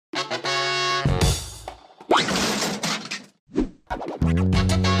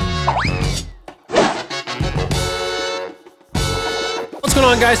What's going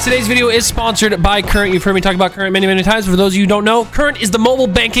on, guys? Today's video is sponsored by Current. You've heard me talk about Current many times. For those of you who don't know, Current is the mobile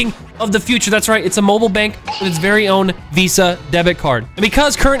banking of the future. That's right, it's a mobile bank with its very own Visa debit card. And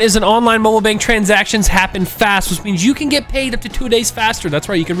because Current is an online mobile bank, transactions happen fast, which means you can get paid up to 2 days faster. That's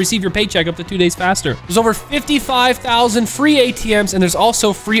right, you can receive your paycheck up to 2 days faster. There's over 55,000 free ATMs, and there's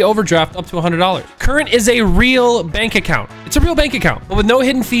also free overdraft up to $100. Current is a real bank account. It's a real bank account, but with no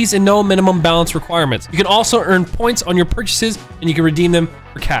hidden fees and no minimum balance requirements. You can also earn points on your purchases, and you can redeem them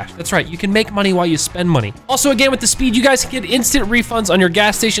for cash. That's right, you can make money while you spend money. Also, again, with the speed, you guys can get instant refunds on your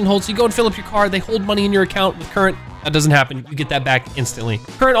gas station holds. So you go and fill up your car, they hold money in your account. With Current, that doesn't happen. You get that back instantly.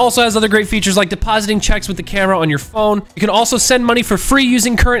 Current also has other great features like depositing checks with the camera on your phone. You can also send money for free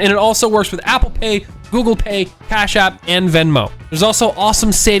using Current, and it also works with Apple Pay, Google Pay, Cash App, and Venmo. There's also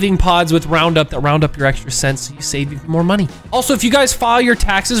awesome saving pods with Roundup that round up your extra cents so you save even more money. Also, if you guys file your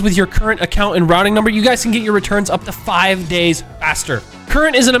taxes with your Current account and routing number, you guys can get your returns up to 5 days faster.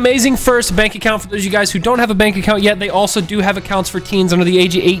 Current is an amazing first bank account for those of you guys who don't have a bank account yet. They also do have accounts for teens under the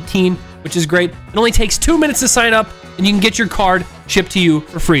age of 18, which is great. It only takes 2 minutes to sign up, and you can get your card shipped to you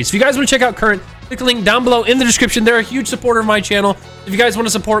for free. So if you guys want to check out Current, click the link down below in the description. They're a huge supporter of my channel. If you guys want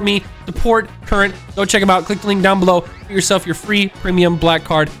to support me, support Current, go check them out. Click the link down below. Get yourself your free premium black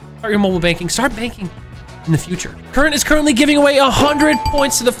card. Start your mobile banking. Start banking in the future. Current is currently giving away 100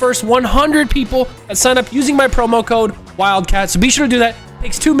 points to the first 100 people that sign up using my promo code WILDCAT. So be sure to do that. It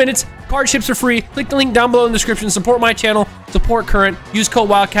takes 2 minutes. Card ships are free. Click the link down below in the description. Support my channel. Support Current. Use code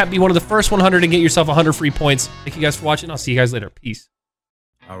WILDCAT. Be one of the first 100 and get yourself 100 free points. Thank you guys for watching. I'll see you guys later. Peace.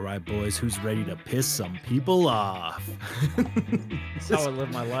 All right, boys, who's ready to piss some people off? That's how I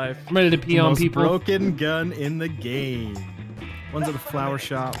live my life. I'm ready to pee on people. Broken gun in the game. One's at the flower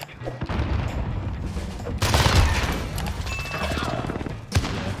shop.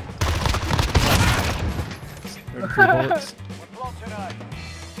 Bullets.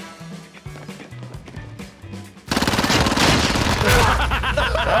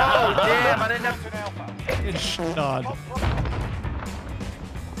 Oh, damn, I didn't have Good shot.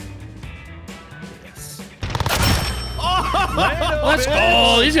 Let's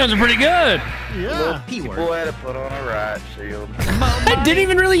go. These guns are pretty good. Yeah. People had to put on a riot shield. I didn't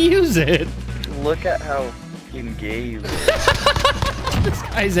even really use it. Look at how fucking gay you look. This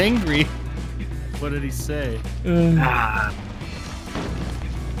guy's angry. What did he say?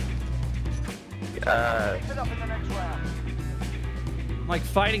 Like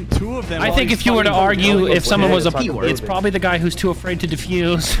fighting two of them. I think if you were to argue if someone was a P-word, it's probably the guy who's too afraid to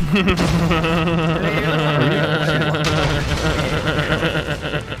defuse.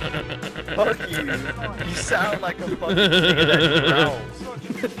 Fuck you. You sound like a fucking nigga that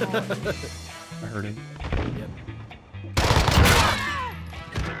growls. I heard him.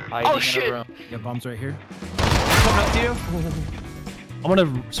 Oh shit! Yeah, bombs right here. coming up to you. I'm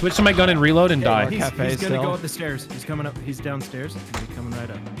gonna switch to my gun and reload and die. He's gonna go up the stairs. He's coming up. He's downstairs. He's coming right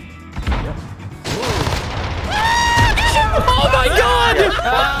up. Yep. Oh my god!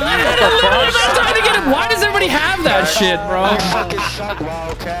 I'm trying to get him. Why does everybody have that shit, bro?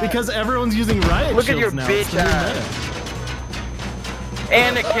 Because everyone's using riot Look at your shields now. bitch ass.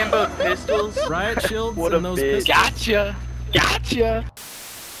 And akimbo pistols. Riot shields What and a those bitch. pistols. Gotcha.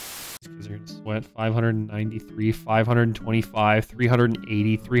 Sweat 593, 525,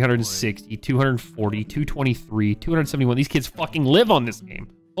 380, 360, 240, 223, 271. These kids fucking live on this game.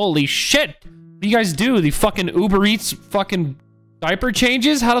 Holy shit! What do you guys do? The fucking Uber Eats fucking diaper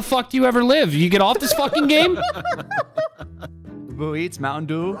changes? How the fuck do you ever live? You get off this fucking game? Uber Eats, Mountain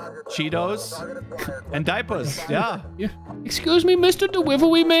Dew, Cheetos, and diapers. Yeah. Excuse me, Mr.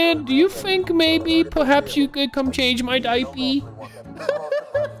 Delivery Man. Do you think maybe perhaps you could come change my diaper?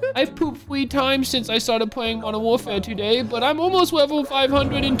 I've pooped 3 times since I started playing Modern Warfare today, but I'm almost level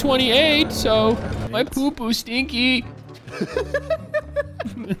 528, so my poo-poo stinky.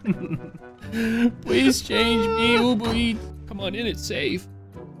 Please change me, Uber Eats. Come on in, it's safe.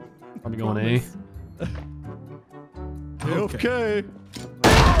 Probably going A. Okay.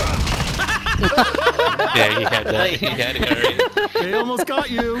 Yeah, he had that. He had it already. They almost got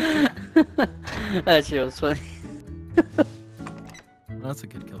you. That shit was funny. That's a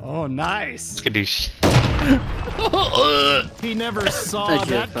good kill. Oh, nice. Skadoosh. He never saw That's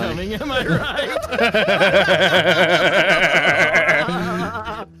that funny. coming, am I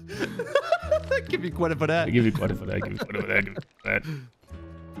right? Give you credit for that. I give you credit for that. Give you credit for that. Give you credit for that.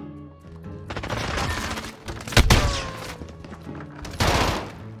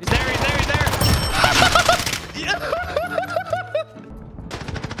 He's there, he's there, he's there.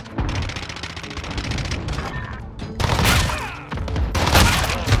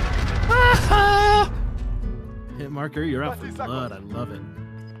 Hit marker, you're out for blood. I love it.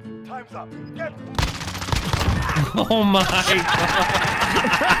 Time's up. Get Oh my god.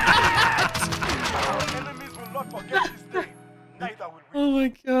 enemies will not forget this day. Neither will we. Oh my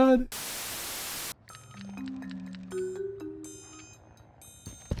god.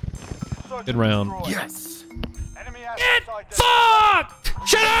 Search Good and round. destroy. Yes. Enemy has Fucked!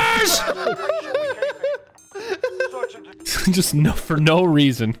 Shitters! Search and destroy. Just no for no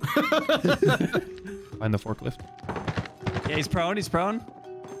reason. Find the forklift. Yeah, he's prone. He's prone.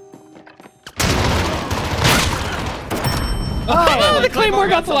 Oh, the Claymore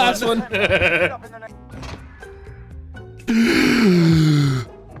got the last one. Up in the next.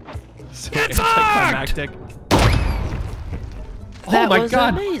 Get fucked! Climactic. Oh my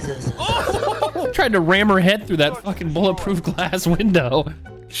god. Amazing. Tried to ram her head through that fucking bulletproof glass window.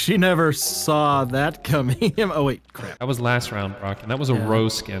 She never saw that coming. Oh wait, crap. That was last round, Brock, and that was a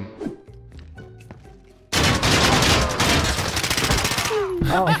rose skin.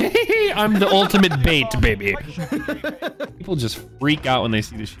 I'm the ultimate bait, baby. People just freak out when they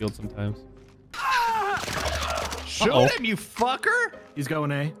see the shield sometimes. Shoot him, you fucker! He's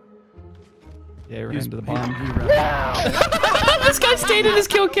going A. Yeah, he ran into the bomb. This guy stayed in his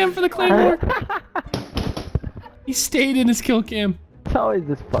kill cam for the Claymore. He stayed in his kill cam. It's always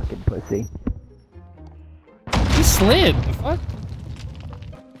this fucking pussy. He slid. The fuck?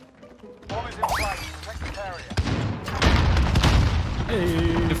 Bomb is in place. Protect the carrier.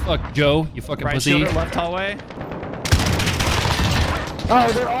 The fuck, Joe? You fucking Right pussy. shoulder, left hallway. Oh,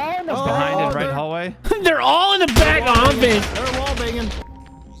 they're all in the Behind and right hallway. They're all in the back. Oh, I'm big. They're wall banging.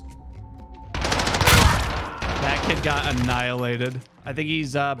 That kid got annihilated. I think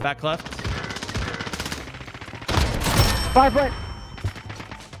he's back left. 5 right.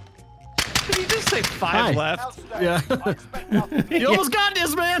 Did you just say 5 Hi. left? Yeah. I expect nothing. You almost got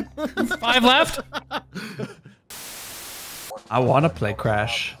this, man. 5 left. I want to play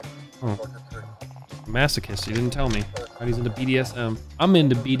Crash. Masochist, you didn't tell me. Thought he's into BDSM. I'm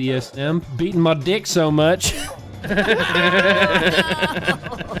into BDSM. Beating my dick so much.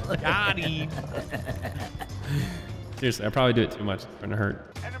 Got him. Seriously, I probably do it too much. It's starting to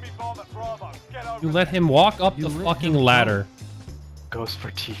hurt. Enemy bomb at Bravo. Get over. You let him walk up You the let fucking him ladder. Goes for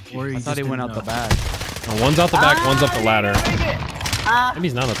TV. Or I thought he went out the back. No, one's out the back, one's up the ladder. Maybe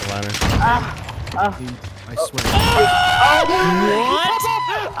he's not up the ladder. I swear.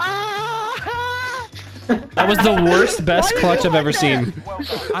 That was the worst, best clutch I've ever seen.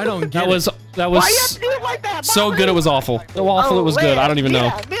 I don't get That was Why you have to do it like that? so good it was awful. So awful it was good. I don't even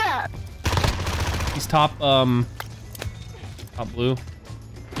know. Yeah. He's top blue.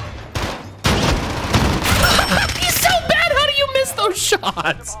 He's so bad. How do you miss those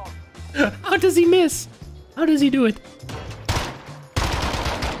shots? How does he miss? How does he do it?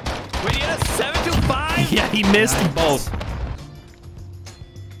 Wait, you had a 7-5? Yeah, he missed both.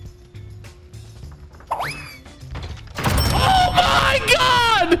 Oh my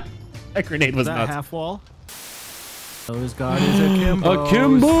god! That grenade was that nuts. half wall. Those God is akimbo.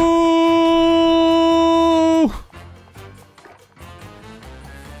 Akimbo!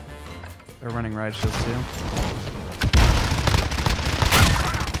 They're running ride shields too.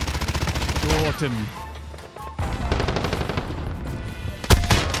 Jordan.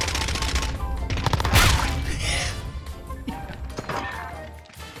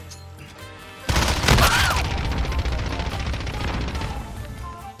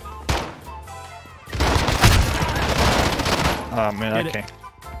 Oh man, Get it. okay.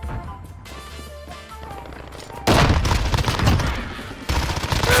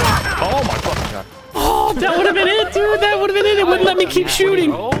 Oh my fucking god. Oh, that would have been it, dude. That would have been it. It wouldn't let me keep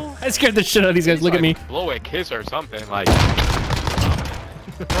shooting. I scared the shit out of these guys. Look at me. Blow a kiss or something like.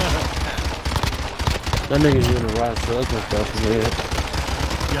 That nigga's gonna run, so that's what stuff is it.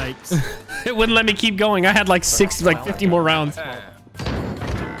 Yikes. It wouldn't let me keep going. I had like 50 more rounds. That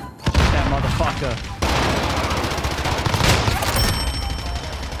motherfucker.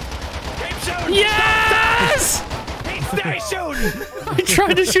 Yes! Stay shooting! I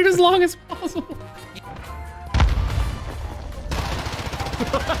tried to shoot as long as possible.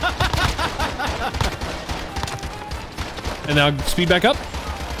 And now speed back up.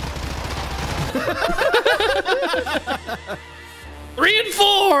 3 and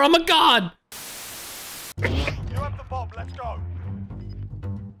 4. I'm a god. You have the bomb. Let's go.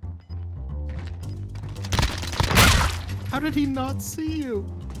 How did he not see you?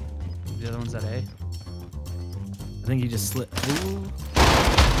 The other one's at A. I think he just slipped. Ooh.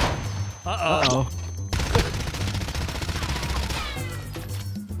 Uh-oh.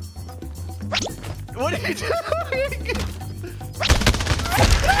 What are you doing?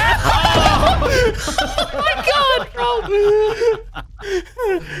 Oh my god, bro!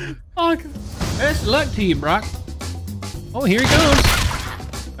 Fuck. Best luck to you, Brock. Oh, here he goes.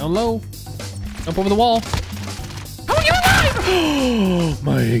 Down low. Jump over the wall. How are you alive? Oh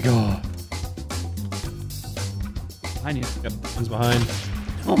my god. Behind you. Yep, one's behind.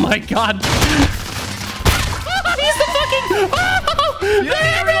 Oh my god. He's the fucking. Oh!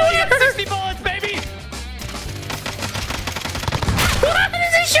 Yeah, everyone gets 60 bullets, baby! What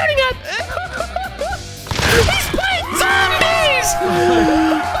is he shooting at? He's playing zombies!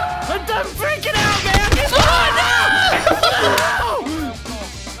 I'm done freaking out, man!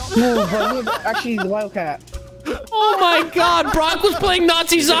 No, bro, actually, the Wildcat. Oh my god, Brock was playing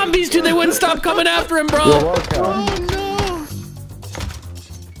Nazi zombies too. They wouldn't stop coming after him, bro. Oh no!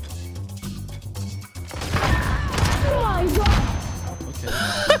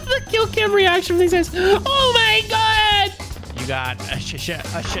 The kill cam reaction from these guys. Oh my god! You got a shit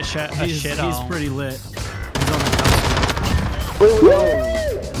He's on. pretty lit. Wait.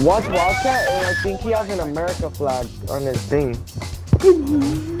 Watch Wildcat, and I think he has an America flag on his thing.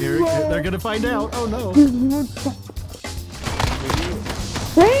 Here, they're gonna find out. Oh no.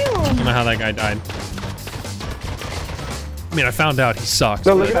 I don't know how that guy died. I mean, I found out he sucks.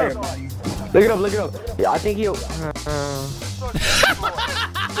 No, look it up. Look it up, look it up. Yeah, I think he'll... Look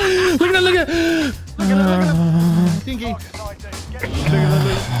at that, look at Thinky.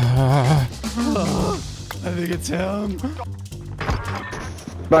 I think it's him.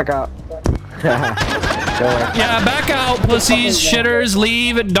 Back out. Yeah, back out, pussies, shitters,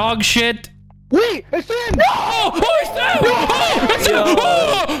 leave, dog shit. Wait, it's him! Oh, it's him! Oh, it's him!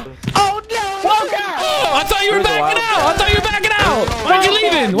 Oh no! Oh, I thought you were backing out! I thought you were backing out! Why'd you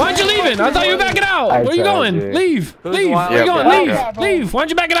leaving? Why'd you leaving? I thought you were backing out! Where are you going? Leave! Leave! Where you going? Leave! Leave! Why'd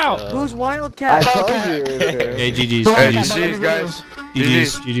you back it out? Who's Wildcat? I told you. Okay, GG's. Hey, GG's, guys.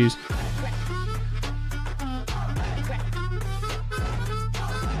 GG's. GG's.